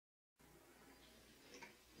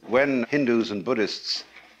when Hindus and Buddhists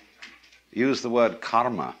use the word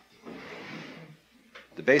karma,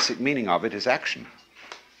 the basic meaning of it is action,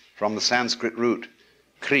 from the Sanskrit root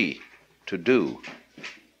kri, to do.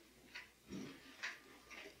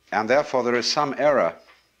 And therefore there is some error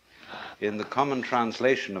in the common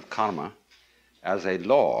translation of karma as a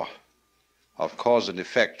law of cause and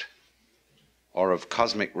effect or of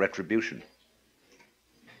cosmic retribution.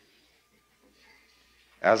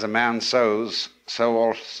 As a man sows, so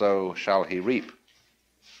also shall he reap.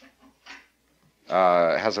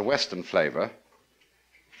 Has a Western flavor,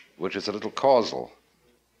 which is a little causal.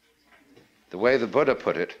 The way the Buddha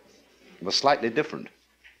put it was slightly different.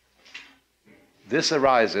 This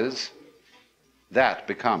arises, that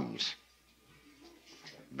becomes.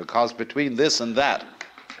 Because between this and that,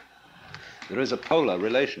 there is a polar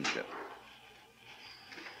relationship.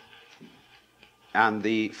 And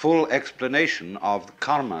the full explanation of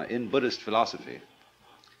karma in Buddhist philosophy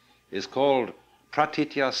is called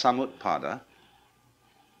pratitya samutpada,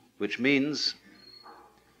 which means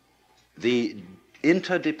the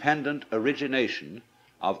interdependent origination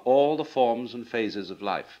of all the forms and phases of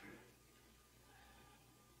life.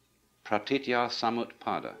 Pratitya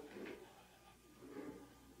samutpada.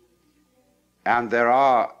 And there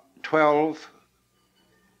are 12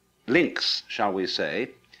 links, shall we say,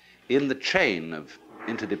 in the chain of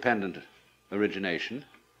interdependent origination,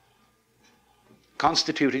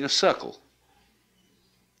 constituting a circle.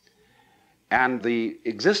 And the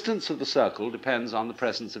existence of the circle depends on the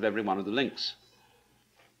presence of every one of the links.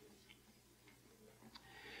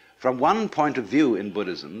 From one point of view in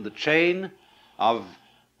Buddhism, the chain of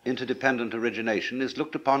interdependent origination is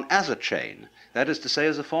looked upon as a chain, that is to say,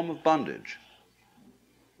 as a form of bondage.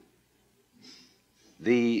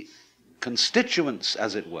 The constituents,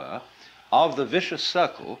 as it were, of the vicious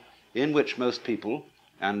circle in which most people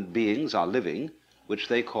and beings are living, which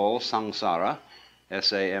they call samsara,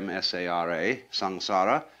 S-A-M-S-A-R-A,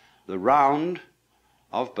 samsara, the round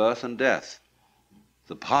of birth and death,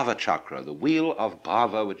 the bhava chakra, the wheel of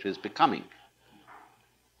bhava, which is becoming.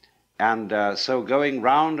 And so going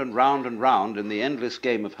round and round and round in the endless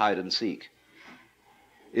game of hide and seek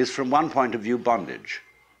is, from one point of view, bondage.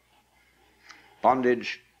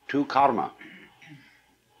 Bondage to karma.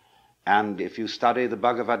 And if you study the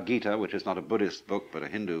Bhagavad Gita, which is not a Buddhist book but a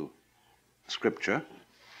Hindu scripture,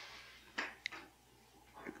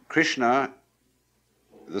 Krishna,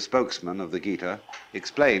 the spokesman of the Gita,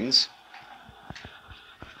 explains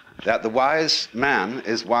that the wise man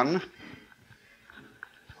is one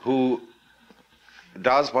who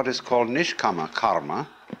does what is called nishkama karma,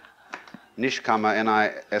 nishkama,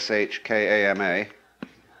 N-I-S-H-K-A-M-A,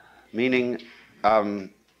 meaning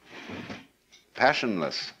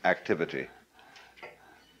passionless activity,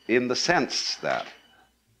 in the sense that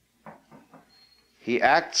he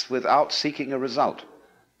acts without seeking a result,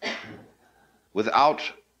 without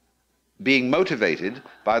being motivated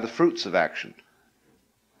by the fruits of action,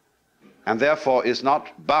 and therefore is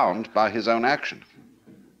not bound by his own action.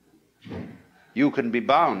 You can be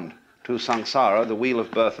bound to samsara, the wheel of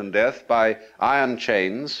birth and death, by iron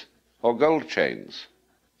chains or gold chains.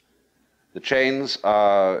 The chains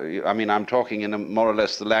are, I'm talking in more or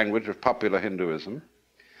less the language of popular Hinduism,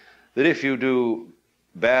 that if you do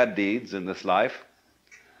bad deeds in this life,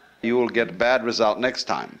 you will get a bad result next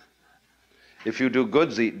time. If you do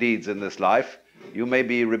good deeds in this life, you may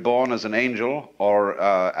be reborn as an angel or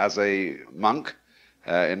as a monk,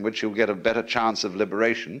 in which you'll get a better chance of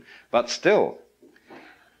liberation. But still,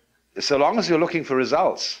 so long as you're looking for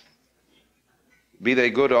results, be they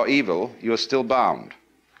good or evil, you're still bound.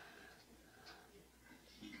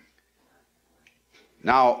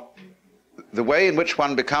 Now, the way in which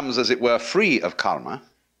one becomes, as it were, free of karma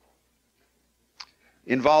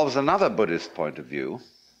involves another Buddhist point of view,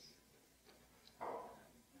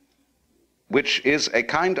 which is a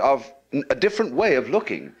kind of a different way of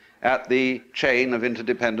looking at the chain of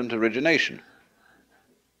interdependent origination.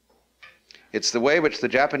 It's the way which the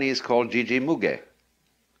Japanese call jiji muge.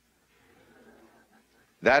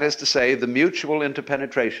 That is to say, the mutual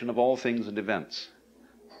interpenetration of all things and events.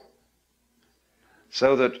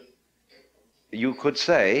 So that you could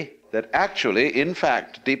say that actually, in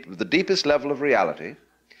fact, the deepest level of reality,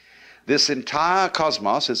 this entire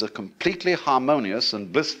cosmos is a completely harmonious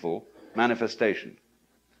and blissful manifestation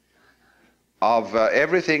of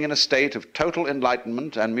everything in a state of total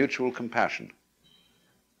enlightenment and mutual compassion.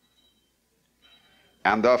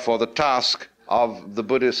 And therefore the task of the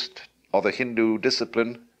Buddhist or the Hindu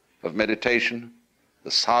discipline of meditation,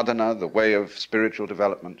 the sadhana, the way of spiritual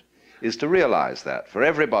development, is to realize that, for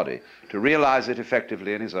everybody, to realize it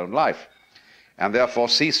effectively in his own life, and therefore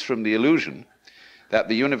cease from the illusion that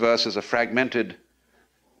the universe is a fragmented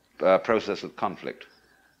process of conflict.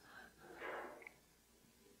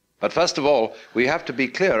 But first of all, we have to be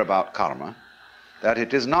clear about karma, that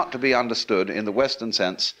it is not to be understood in the Western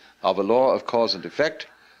sense of a law of cause and effect,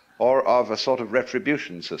 or of a sort of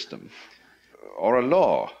retribution system, or a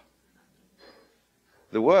law.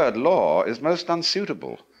 The word law is most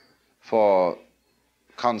unsuitable for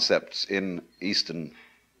concepts in Eastern,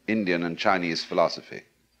 Indian, and Chinese philosophy.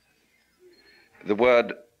 The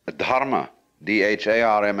word dharma,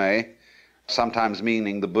 D-H-A-R-M-A, sometimes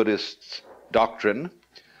meaning the Buddhist doctrine,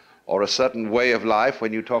 or a certain way of life.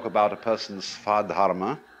 When you talk about a person's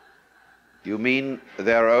svadharma, you mean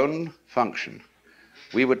their own function.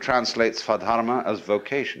 We would translate svadharma as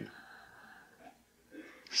vocation.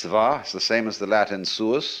 Sva is the same as the Latin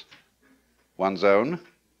suus, one's own.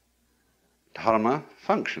 Dharma,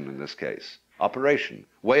 function in this case, operation,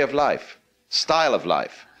 way of life, style of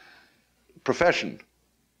life, profession,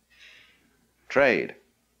 trade,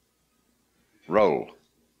 role,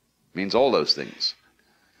 means all those things.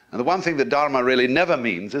 And the one thing that dharma really never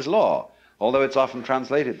means is law, although it's often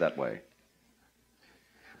translated that way.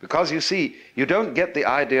 Because you see, you don't get the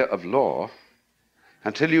idea of law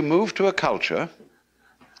until you move to a culture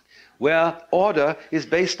where order is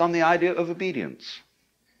based on the idea of obedience.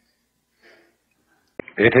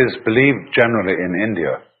 It is believed generally in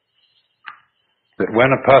India that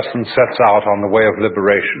when a person sets out on the way of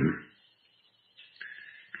liberation,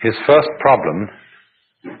 his first problem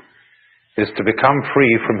is to become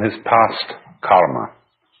free from his past karma.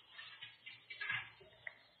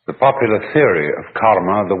 The popular theory of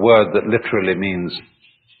karma, the word that literally means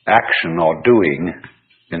action or doing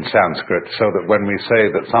in Sanskrit, so that when we say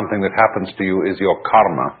that something that happens to you is your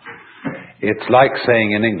karma, it's like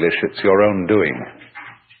saying in English, it's your own doing.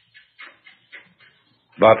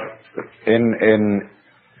 But in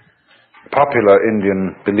popular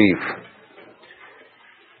Indian belief,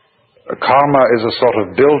 karma is a sort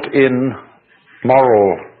of built-in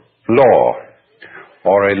moral law,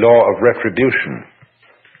 or a law of retribution,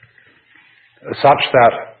 such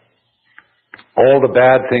that all the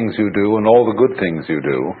bad things you do and all the good things you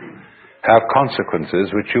do have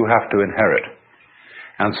consequences which you have to inherit.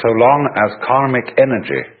 And so long as karmic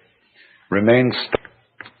energy remains,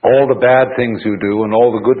 all the bad things you do and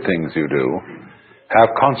all the good things you do have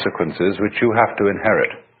consequences which you have to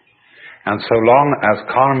inherit. And so long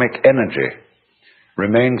as karmic energy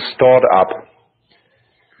remains stored up,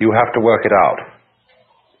 you have to work it out.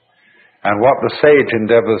 And what the sage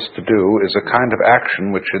endeavors to do is a kind of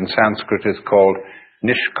action which in Sanskrit is called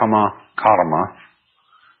nishkama karma.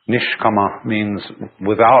 Nishkama means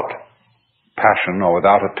without passion or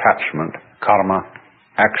without attachment, karma,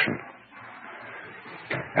 action.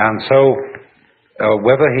 And so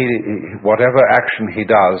whatever action he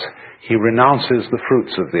does, he renounces the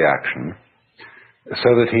fruits of the action, so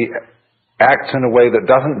that he acts in a way that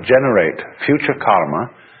doesn't generate future karma,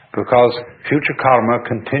 because future karma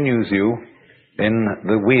continues you in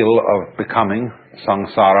the wheel of becoming,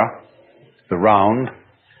 samsara, the round,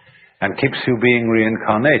 and keeps you being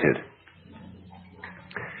reincarnated.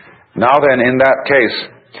 Now then, in that case,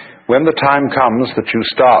 when the time comes that you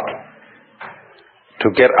start to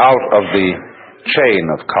get out of the chain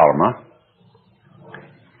of karma,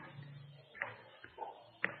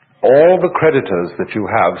 all the creditors that you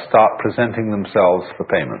have start presenting themselves for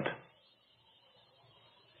payment.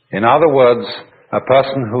 In other words, a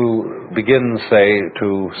person who begins, say,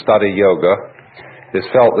 to study yoga is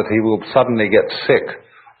felt that he will suddenly get sick,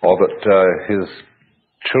 or that his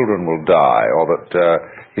children will die, or that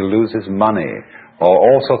he'll lose his money, or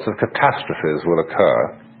all sorts of catastrophes will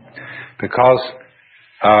occur, because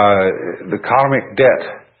the karmic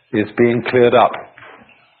debt is being cleared up.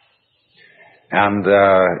 And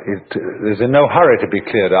it is in no hurry to be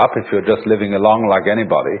cleared up if you're just living along like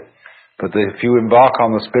anybody. But if you embark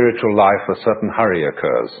on the spiritual life, a certain hurry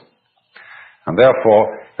occurs. And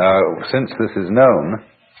therefore, since this is known,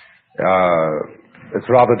 it's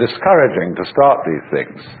rather discouraging to start these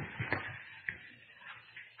things.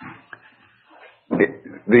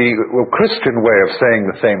 The Christian way of saying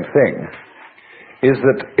the same thing is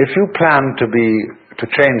that if you plan to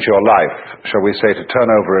change your life, shall we say, to turn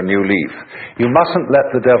over a new leaf, you mustn't let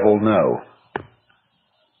the devil know,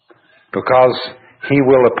 because he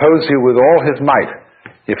will oppose you with all his might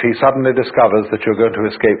if he suddenly discovers that you're going to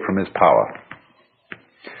escape from his power.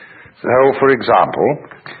 So, for example,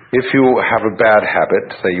 if you have a bad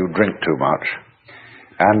habit, say you drink too much,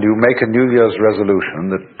 and you make a New Year's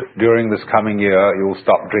resolution that during this coming year you'll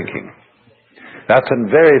stop drinking, that's a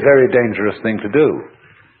very, very dangerous thing to do,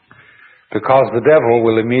 because the devil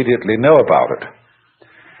will immediately know about it.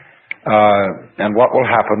 And what will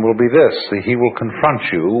happen will be this. He will confront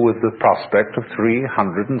you with the prospect of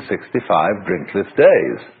 365 drinkless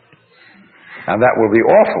days. And that will be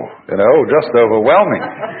awful, just overwhelming.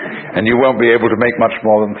 And you won't be able to make much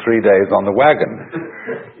more than 3 days on the wagon.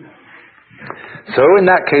 So in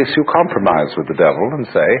that case, you compromise with the devil and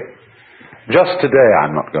say, just today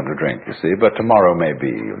I'm not going to drink, you see, but tomorrow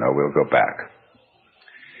maybe, we'll go back.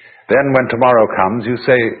 Then when tomorrow comes, you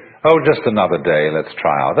say, oh, just another day, let's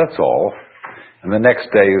try out, that's all. And the next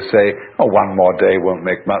day you say, oh, one more day won't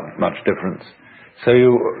make much difference. So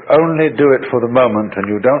you only do it for the moment, and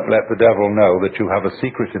you don't let the devil know that you have a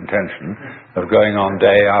secret intention of going on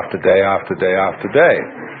day after day after day after day.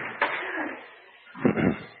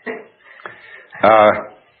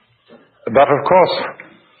 But of course,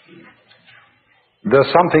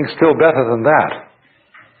 there's something still better than that.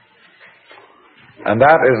 And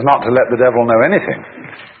that is not to let the devil know anything.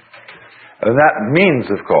 And that means,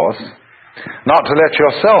 of course, not to let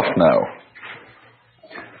yourself know.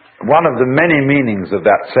 One of the many meanings of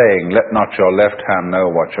that saying, let not your left hand know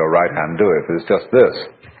what your right hand doeth, is just this.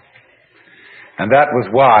 And that was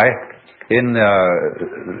why in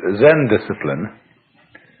Zen discipline,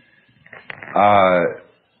 a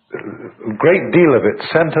great deal of it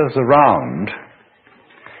centers around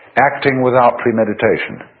acting without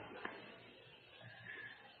premeditation.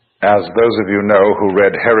 As those of you know who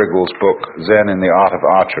read Herrigel's book, Zen in the Art of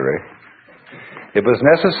Archery, it was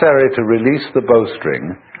necessary to release the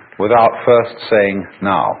bowstring without first saying,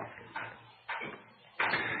 now.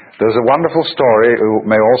 There's a wonderful story, you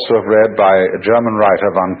may also have read, by a German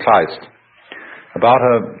writer, von Kleist, about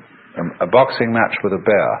a boxing match with a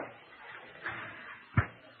bear.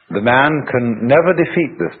 The man can never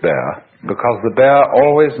defeat this bear because the bear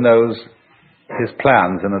always knows his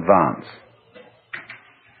plans in advance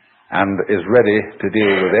and is ready to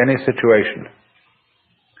deal with any situation.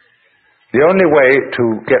 The only way to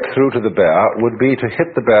get through to the bear would be to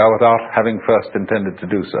hit the bear without having first intended to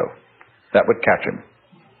do so. That would catch him.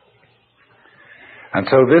 And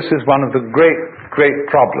so this is one of the great, great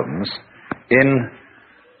problems in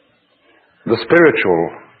the spiritual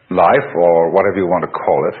life, or whatever you want to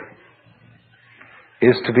call it,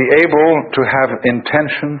 is to be able to have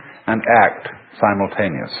intention and act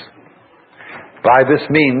simultaneous. By this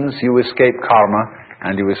means, you escape karma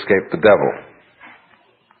and you escape the devil.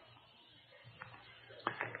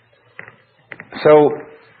 So,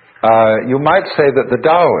 you might say that the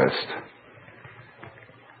Taoist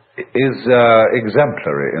is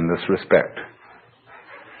exemplary in this respect.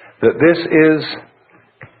 That this is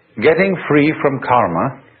getting free from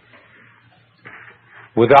karma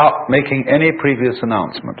without making any previous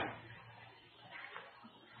announcement.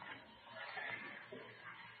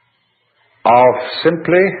 Of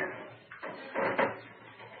simply,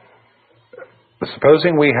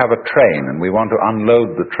 supposing we have a train and we want to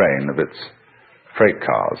unload the train of its freight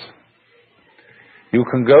cars. You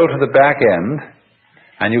can go to the back end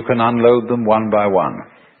and you can unload them one by one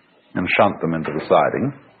and shunt them into the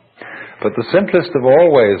siding. But the simplest of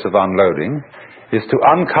all ways of unloading is to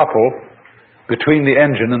uncouple between the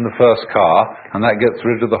engine and the first car, and that gets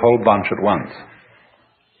rid of the whole bunch at once.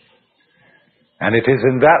 And it is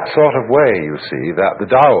in that sort of way, you see, that the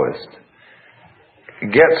Taoist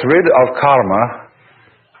gets rid of karma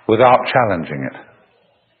without challenging it.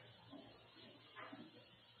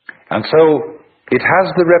 And so it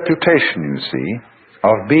has the reputation, you see,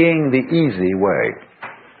 of being the easy way.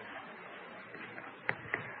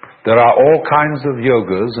 There are all kinds of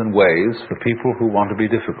yogas and ways for people who want to be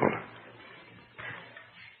difficult.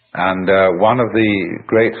 And one of the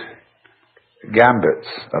great gambits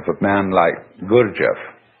of a man like Gurdjieff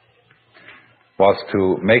was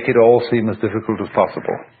to make it all seem as difficult as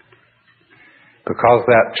possible, because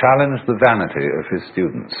that challenged the vanity of his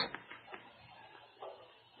students.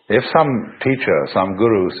 If some teacher, some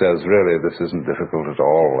guru says, really, this isn't difficult at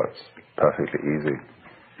all, it's perfectly easy,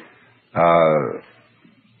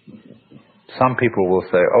 some people will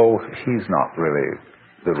say, oh, he's not really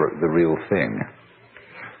the real thing.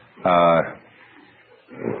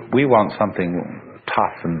 We want something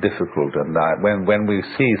tough and difficult, and when we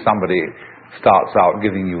see somebody starts out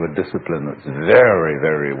giving you a discipline that's very,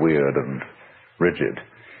 very weird and rigid,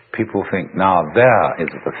 people think, now there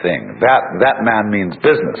is the thing. That man means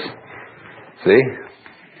business. See?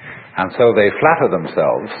 And so they flatter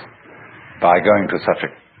themselves by going to such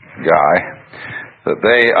a guy that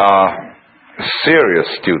they are serious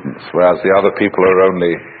students, whereas the other people are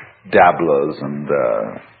only dabblers and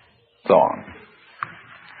so on.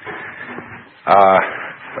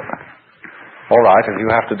 All right, if you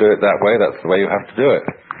have to do it that way, that's the way you have to do it.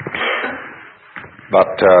 But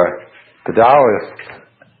the Taoists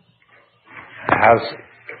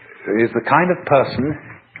is the kind of person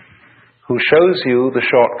who shows you the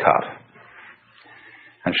shortcut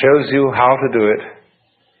and shows you how to do it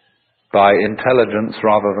by intelligence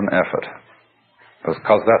rather than effort,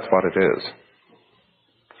 because that's what it is.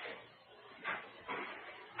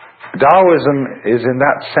 Taoism is in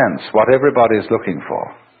that sense what everybody is looking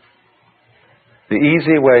for. The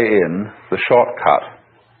easy way in, the shortcut,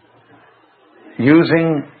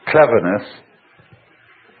 using cleverness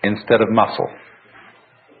instead of muscle.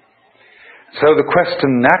 So the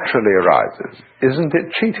question naturally arises, isn't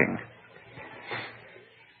it cheating?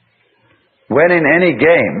 When in any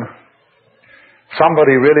game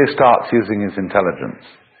somebody really starts using his intelligence,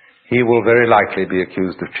 he will very likely be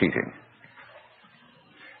accused of cheating.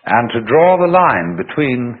 And to draw the line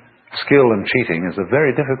between skill and cheating is a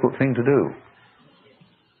very difficult thing to do.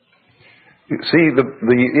 You see, the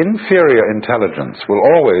inferior intelligence will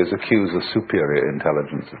always accuse the superior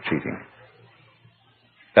intelligence of cheating.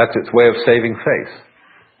 That's its way of saving face.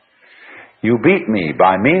 You beat me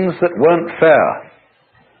by means that weren't fair.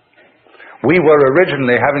 We were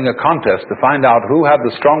originally having a contest to find out who had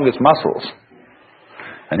the strongest muscles.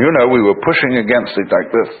 And you know, we were pushing against it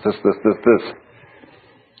like this.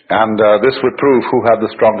 And this would prove who had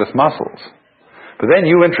the strongest muscles. But then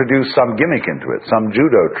you introduce some gimmick into it, some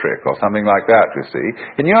judo trick or something like that, you see,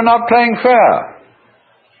 and you're not playing fair.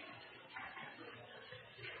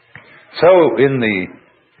 So in the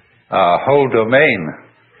whole domain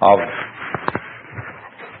of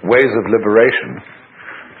ways of liberation,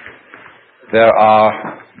 there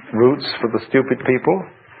are routes for the stupid people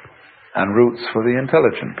and routes for the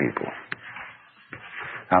intelligent people.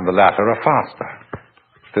 And the latter are faster.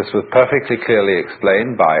 This was perfectly clearly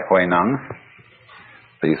explained by Huineng,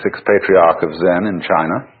 the sixth patriarch of Zen in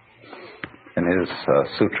China, in his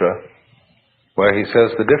sutra, where he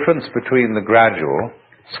says the difference between the gradual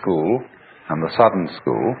school and the sudden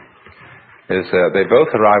school is they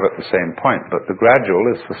both arrive at the same point, but the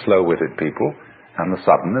gradual is for slow-witted people and the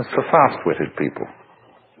sudden is for fast-witted people.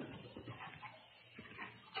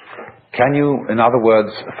 Can you, in other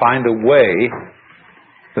words, find a way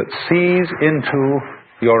that sees into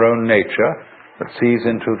your own nature, that sees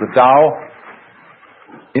into the Tao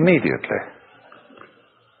immediately?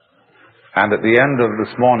 And at the end of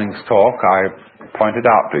this morning's talk, I pointed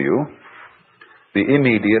out to you the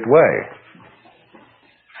immediate way,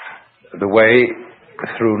 the way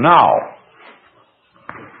through now.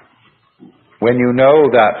 When you know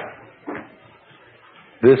that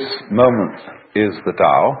this moment is the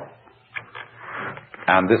Tao,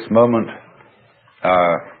 and this moment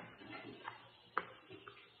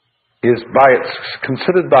is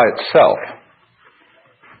considered by itself,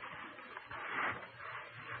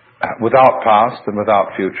 without past and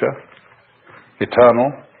without future,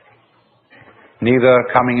 eternal, neither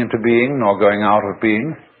coming into being nor going out of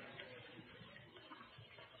being,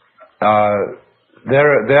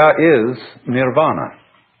 there is nirvana.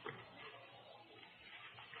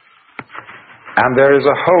 And there is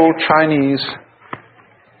a whole Chinese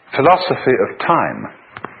philosophy of time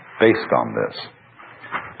based on this.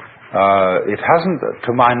 It hasn't,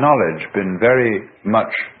 to my knowledge, been very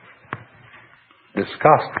much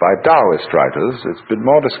discussed by Taoist writers. It's been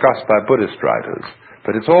more discussed by Buddhist writers,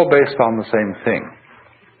 but it's all based on the same thing.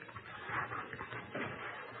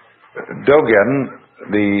 Dogen,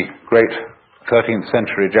 the great 13th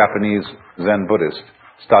century Japanese Zen Buddhist,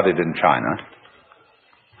 studied in China,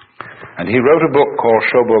 and he wrote a book called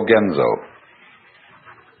Shobo Genzo.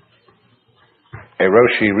 A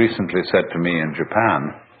Roshi recently said to me in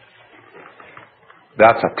Japan,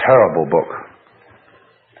 "That's a terrible book,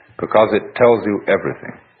 because it tells you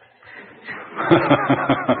everything."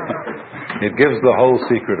 It gives the whole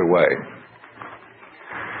secret away.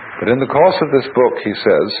 But in the course of this book, he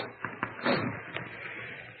says,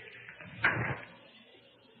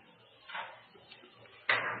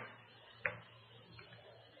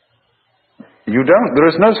 there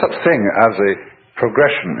is no such thing as a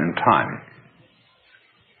progression in time.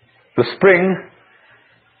 The spring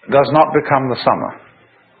does not become the summer.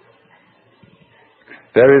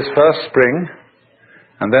 There is first spring,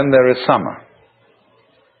 and then there is summer.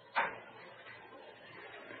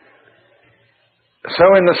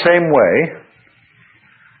 So in the same way,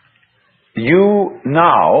 you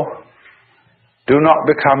now do not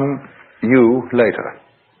become you later.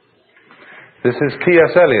 This is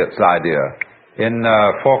T.S. Eliot's idea in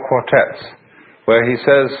Four Quartets, where he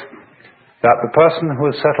says that the person who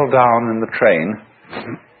has settled down in the train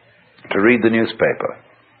to read the newspaper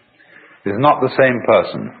is not the same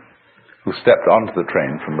person who stepped onto the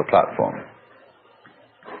train from the platform.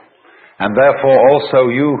 And therefore also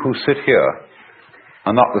you who sit here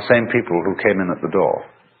are not the same people who came in at the door.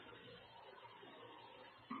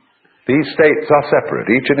 These states are separate,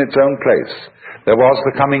 each in its own place. There was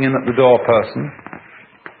the coming in at the door person,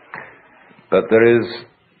 but there is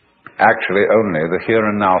actually only the here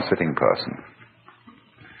and now sitting person.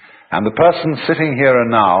 And the person sitting here and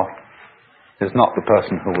now is not the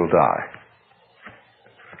person who will die.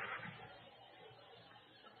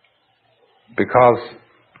 Because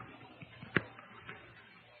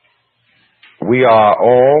we are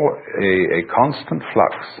all a constant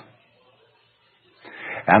flux.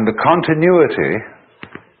 And the continuity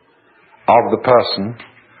of the person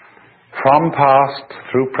from past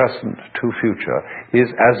through present to future is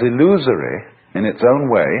as illusory in its own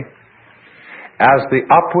way as the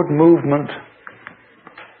upward movement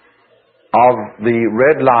of the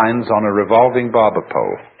red lines on a revolving barber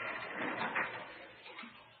pole.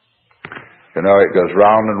 You know, it goes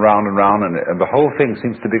round and round and round, and the whole thing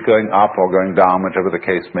seems to be going up or going down, whichever the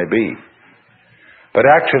case may be. But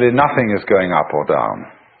actually nothing is going up or down.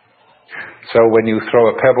 So when you throw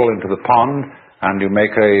a pebble into the pond and you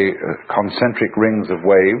make concentric rings of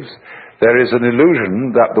waves, there is an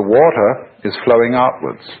illusion that the water is flowing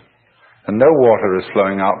outwards. And no water is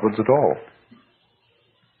flowing outwards at all.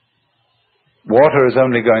 Water is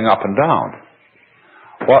only going up and down.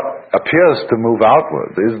 What appears to move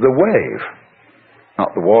outwards is the wave,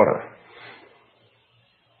 not the water.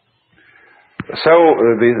 So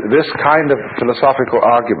this kind of philosophical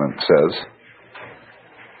argument says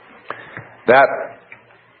that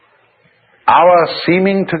our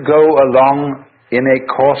seeming to go along in a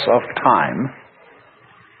course of time,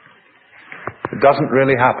 it doesn't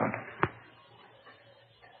really happen.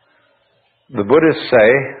 The Buddhists say,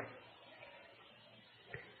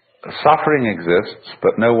 suffering exists,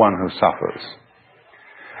 but no one who suffers.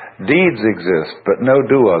 Deeds exist, but no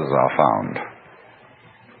doers are found.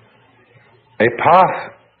 A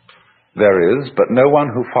path there is, but no one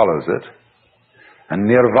who follows it. And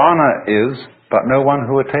nirvana is, but no one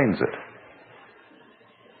who attains it.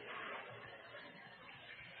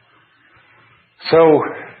 So,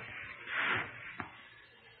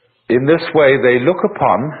 in this way, they look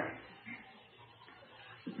upon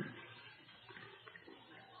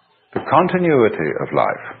the continuity of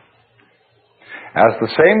life as the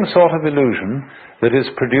same sort of illusion that is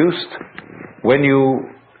produced when you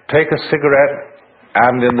take a cigarette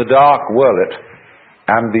and in the dark whirl it,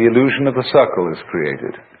 and the illusion of a circle is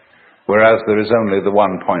created, whereas there is only the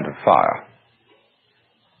one point of fire.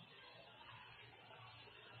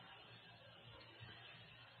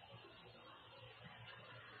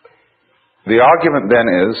 The argument then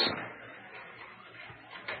is,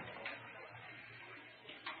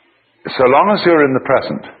 so long as you're in the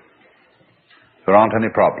present, there aren't any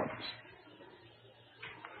problems.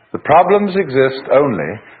 The problems exist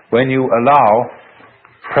only when you allow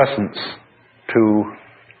presence to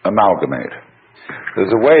amalgamate.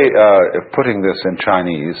 There's a way of putting this in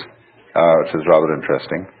Chinese, which is rather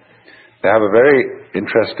interesting. They have a very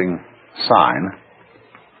interesting sign,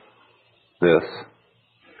 this.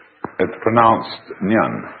 It's pronounced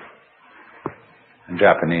nyan, in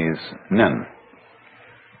Japanese, nen.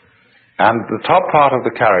 And the top part of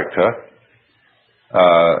the character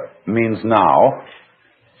means now,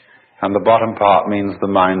 and the bottom part means the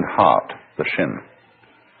mind-heart, the shin.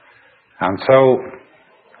 And so,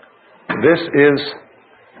 this is,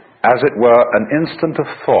 as it were, an instant of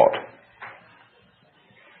thought.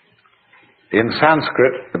 In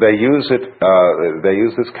Sanskrit, they use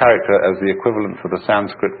this character as the equivalent for the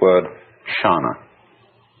Sanskrit word shana.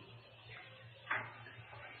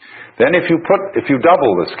 Then if you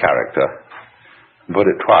double this character, put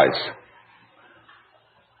it twice,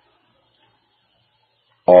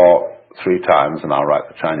 or 3 times, and I'll write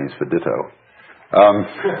the Chinese for ditto.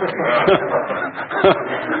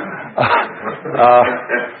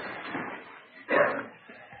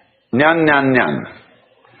 Nyan, nyan, nyan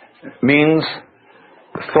means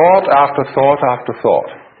thought after thought after thought.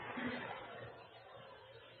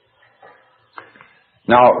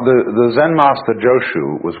 Now, the Zen master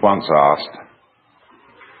Joshu was once asked,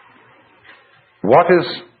 what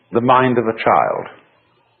is the mind of a child?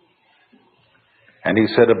 And he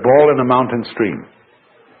said, a ball in a mountain stream.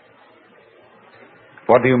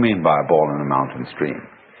 What do you mean by a ball in a mountain stream?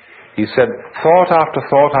 He said, thought after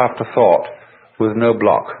thought after thought with no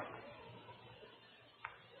block.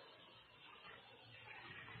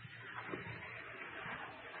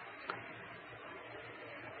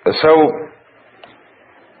 So,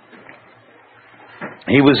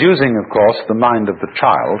 he was using, of course, the mind of the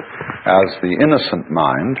child as the innocent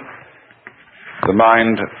mind, the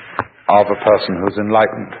mind of a person who's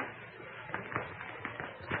enlightened.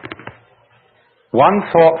 One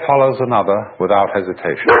thought follows another without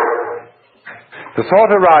hesitation. The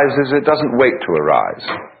thought arises, it doesn't wait to arise.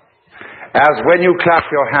 As when you clap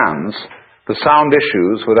your hands, the sound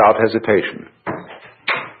issues without hesitation.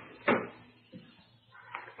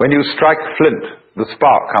 When you strike flint, the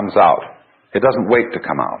spark comes out. It doesn't wait to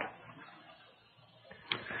come out.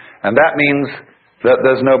 And that means that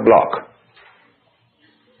there's no block.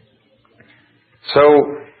 So,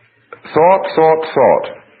 thought,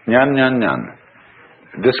 nyan, nyan, nyan,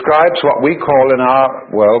 describes what we call in our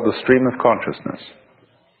world the stream of consciousness.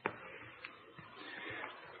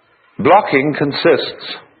 Blocking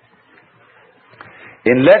consists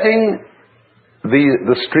in letting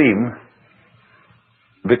the stream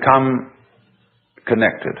become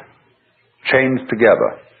connected, chained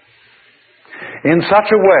together, in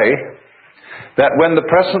such a way that when the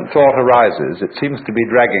present thought arises, it seems to be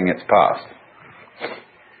dragging its past,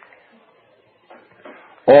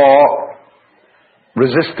 or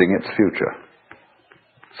resisting its future,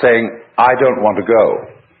 saying, I don't want to go.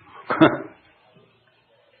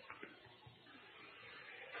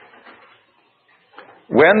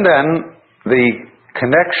 When then the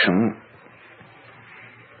connection,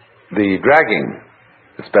 the dragging,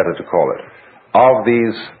 it's better to call it, of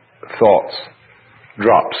these thoughts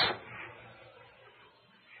drops,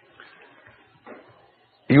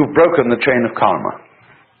 you've broken the chain of karma.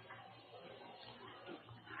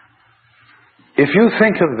 If you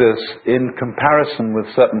think of this in comparison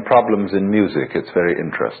with certain problems in music, it's very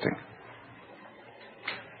interesting.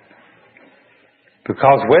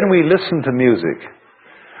 Because when we listen to music,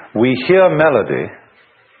 we hear melody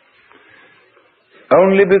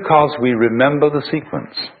only because we remember the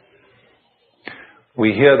sequence.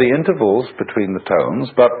 We hear the intervals between the tones,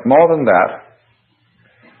 but more than that,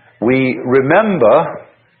 we remember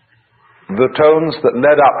the tones that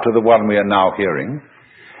led up to the one we are now hearing,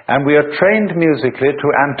 and we are trained musically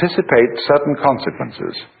to anticipate certain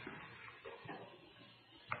consequences.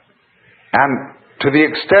 And to the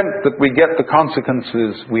extent that we get the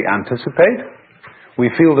consequences we anticipate, we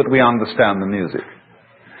feel that we understand the music.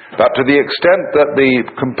 But to the extent that the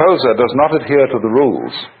composer does not adhere to the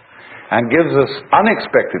rules and gives us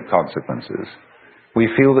unexpected consequences, we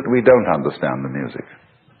feel that we don't understand the music.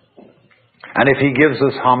 And if he gives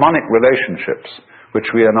us harmonic relationships, which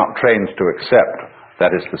we are not trained to accept,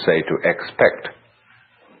 that is to say, to expect,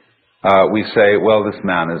 we say, well, this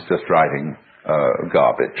man is just writing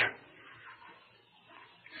garbage.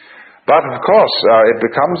 But of course, it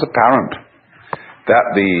becomes apparent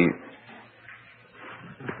that the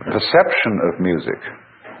perception of music,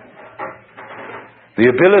 the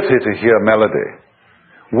ability to hear melody,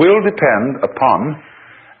 will depend upon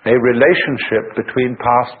a relationship between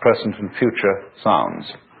past, present, and future sounds.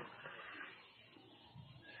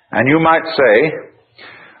 And you might say,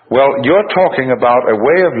 well, you're talking about a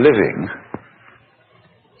way of living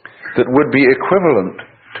that would be equivalent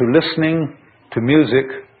to listening to music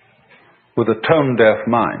with a tone-deaf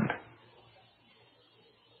mind.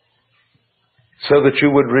 So that you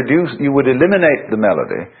would eliminate the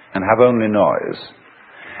melody and have only noise.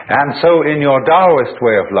 And so in your Taoist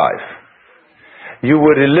way of life, you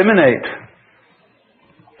would eliminate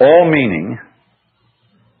all meaning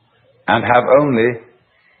and have only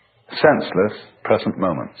senseless present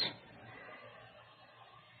moments.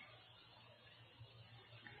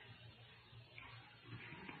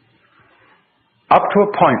 Up to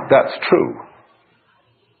a point, that's true.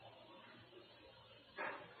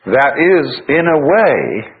 That is, in a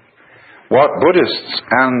way, what Buddhists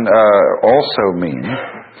also mean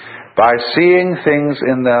by seeing things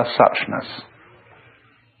in their suchness.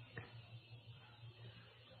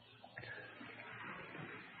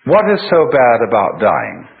 What is so bad about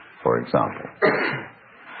dying, for example?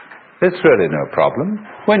 It's really no problem.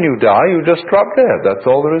 When you die, you just drop dead. That's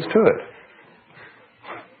all there is to it.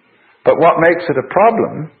 But what makes it a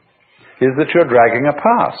problem is that you're dragging a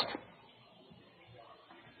past.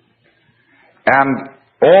 And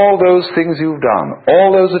all those things you've done,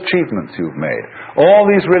 all those achievements you've made, all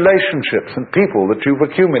these relationships and people that you've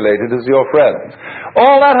accumulated as your friends,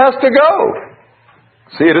 all that has to go.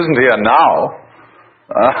 See, it isn't here now.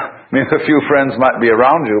 I mean, a few friends might be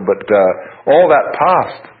around you, but all that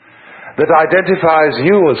past that identifies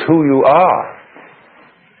you as who you are,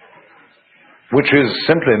 which is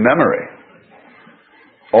simply memory,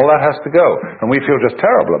 all that has to go. And we feel just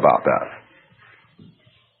terrible about that.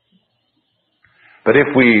 But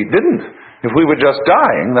if we didn't, if we were just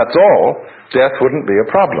dying, that's all, death wouldn't be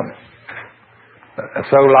a problem.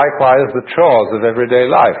 So likewise, the chores of everyday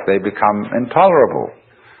life, they become intolerable.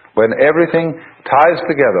 When everything ties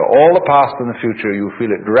together, all the past and the future, you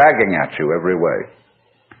feel it dragging at you every way.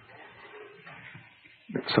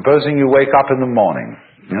 Supposing you wake up in the morning,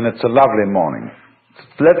 and it's a lovely morning.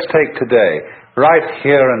 Let's take today, right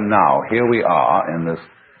here and now. Here we are in this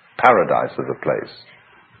paradise of a place.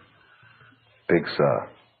 Big Sur.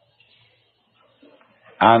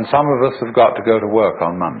 And some of us have got to go to work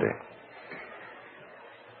on Monday.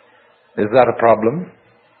 Is that a problem?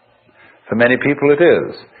 For many people it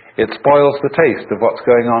is. It spoils the taste of what's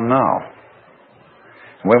going on now.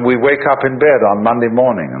 When we wake up in bed on Monday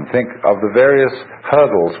morning and think of the various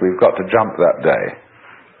hurdles we've got to jump that day,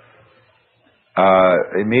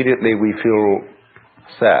 immediately we feel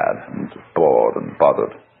sad and bored and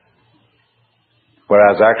bothered.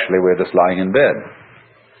 Whereas actually we're just lying in bed.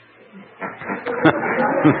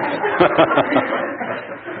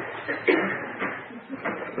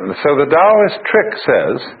 So the Taoist trick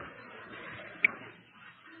says,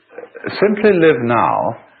 simply live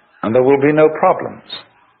now and there will be no problems.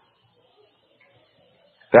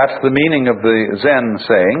 That's the meaning of the Zen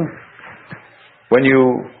saying, when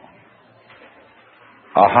you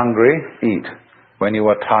are hungry, eat. When you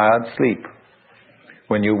are tired, sleep.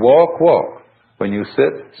 When you walk, walk. When you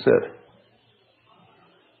sit, sit.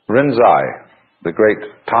 Rinzai, the great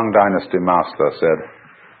Tang Dynasty master, said,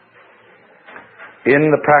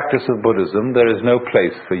 in the practice of Buddhism, there is no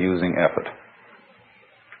place for using effort.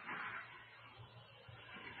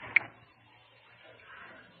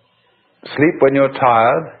 Sleep when you're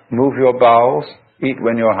tired, move your bowels, eat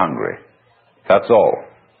when you're hungry. That's all.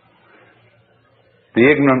 The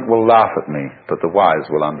ignorant will laugh at me, but the wise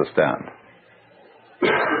will understand.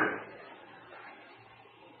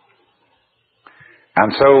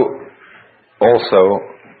 And so, also,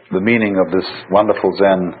 the meaning of this wonderful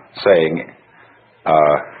Zen saying,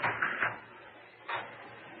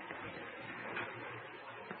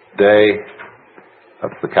 day,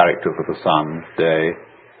 that's the character for the sun, day,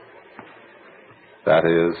 that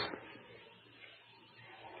is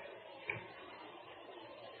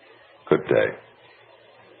good day.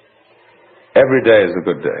 Every day is a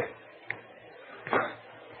good day.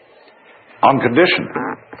 On condition,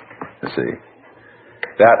 you see,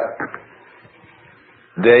 that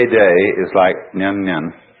day is like nyan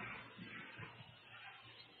nyan.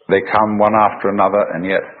 They come one after another, and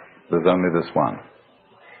yet there's only this one.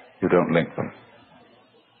 You don't link them.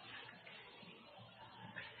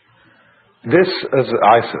 This, as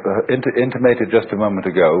I intimated just a moment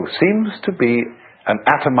ago, seems to be an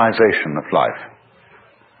atomization of life.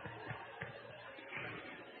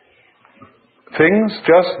 Things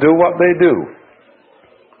just do what they do.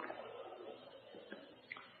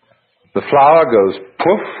 The flower goes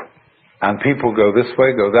poof, and people go this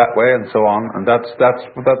way, go that way, and so on, and that's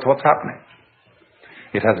what's happening.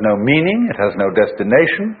 It has no meaning, it has no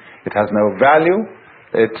destination, it has no value.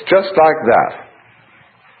 It's just like that.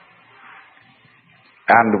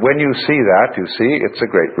 And when you see that, you see it's a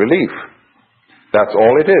great relief. That's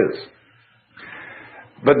all it is.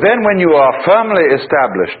 But then when you are firmly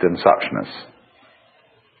established in suchness,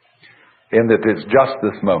 in that it's just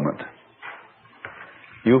this moment,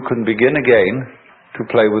 you can begin again to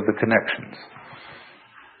play with the connections.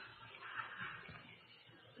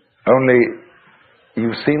 Only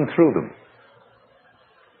you've seen through them.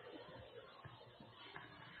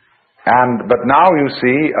 But now you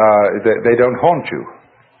see they don't haunt you.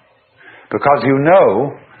 Because you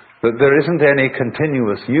know that there isn't any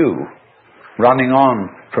continuous you running on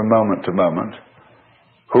from moment to moment,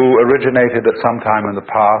 who originated at some time in the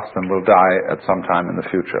past and will die at some time in the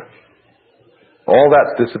future. All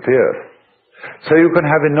that's disappeared. So you can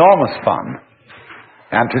have enormous fun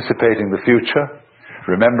anticipating the future,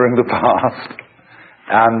 remembering the past,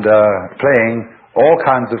 and playing all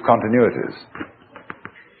kinds of continuities.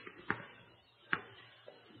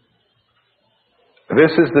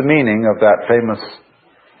 This is the meaning of that famous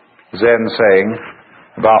Zen saying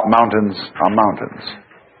about mountains are mountains.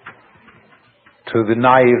 To the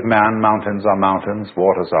naive man, mountains are mountains,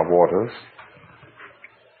 waters are waters.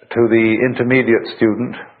 To the intermediate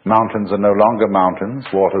student, mountains are no longer mountains,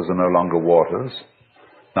 waters are no longer waters.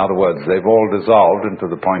 In other words, they've all dissolved into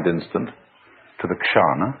the point instant, to the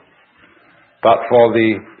kshana. But for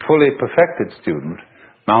the fully perfected student,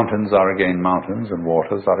 mountains are again mountains and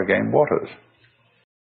waters are again waters.